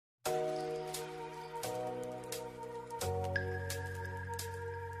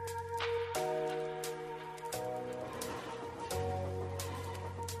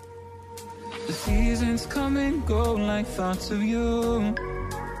seasons come and go like thoughts of you.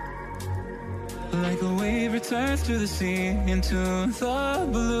 Like a wave returns to the sea, into the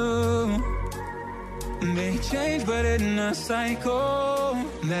blue. They change but in a cycle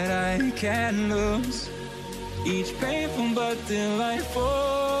that I can't lose. Each painful but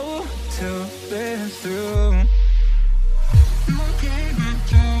delightful to live through. You came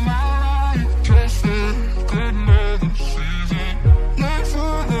into my life just a good another season. Not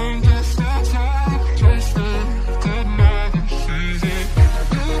for long, just a time, just a good another season.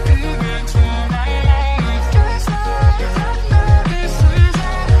 You came into my life just like another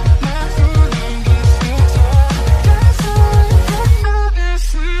season. Not for long, just a time, just like another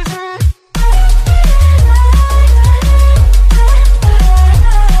season.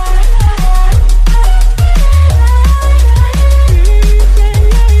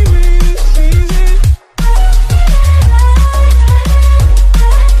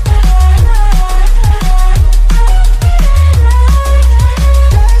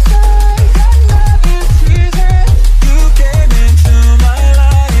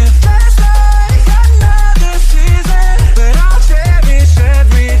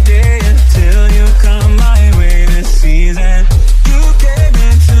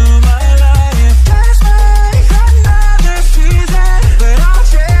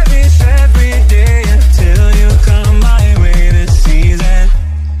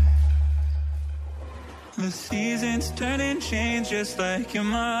 Just like you're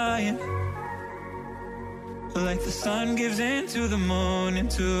mine. Like the sun gives into the moon,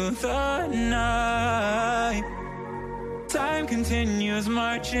 into the night. Time continues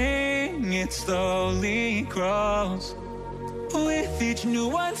marching, it slowly crawls. With each new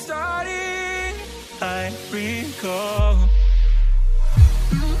one starting, I recall.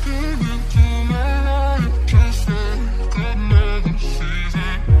 You came into my life just like another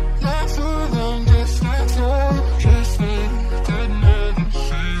season. Not for long, just like time, just like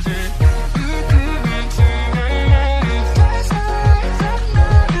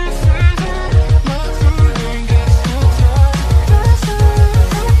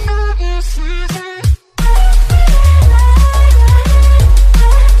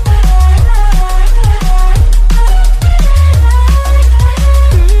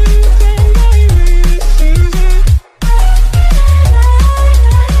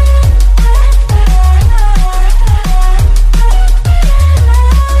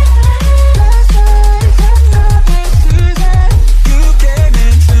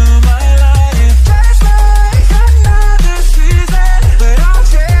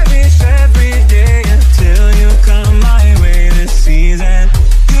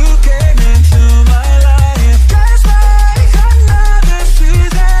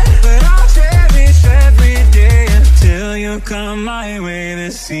come my way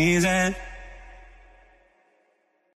this season.